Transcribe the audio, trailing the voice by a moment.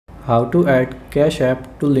How to add Cash App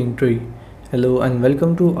to Linktree. Hello and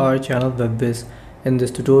welcome to our channel Whizz. In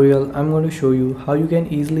this tutorial, I'm going to show you how you can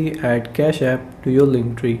easily add Cash App to your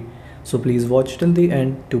Linktree. So please watch till the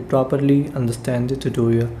end to properly understand the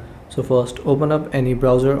tutorial. So first, open up any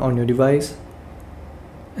browser on your device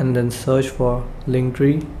and then search for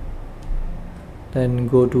Linktree. Then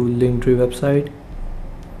go to Linktree website.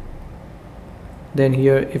 Then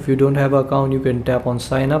here, if you don't have an account, you can tap on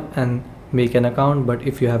sign up and make an account, but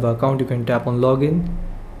if you have an account, you can tap on login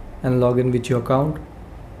and log in with your account.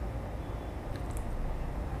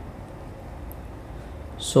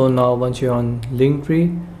 So now once you're on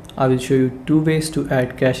Linktree, I will show you two ways to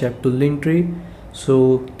add Cash App to Linktree.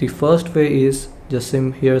 So the first way is just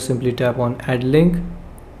simply tap on add link.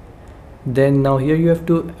 Then now here you have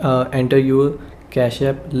to enter your Cash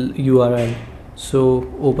App URL. So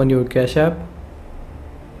open your Cash App.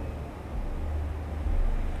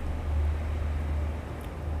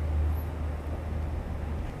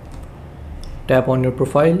 Tap on your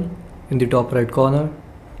profile in the top right corner.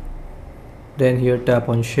 Then here tap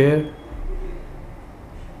on share.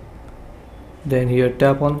 Then here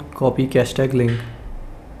tap on copy hashtag link.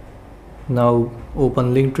 Now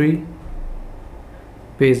open Linktree.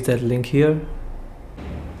 Paste that link here.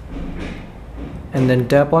 And then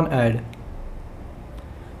tap on add.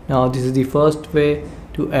 Now this is the first way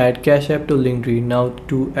to add Cash App to Linktree. Now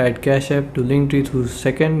to add Cash App to Linktree through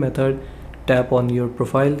second method, tap on your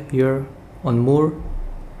profile here on more.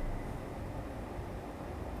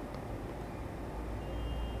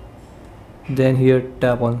 Then here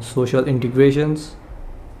tap on social integrations.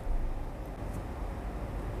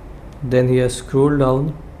 Then here scroll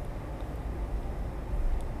down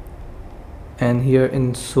and here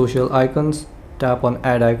in social icons tap on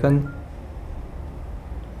add icon.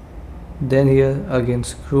 Then here again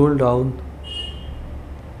scroll down,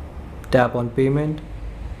 tap on payment.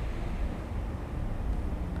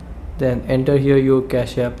 Then enter here your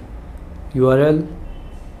Cash App URL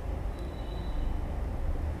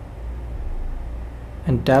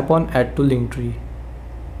and tap on add to Linktree.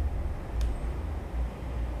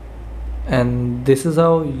 And this is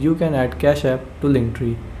how you can add Cash App to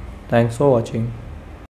Linktree. Thanks for watching.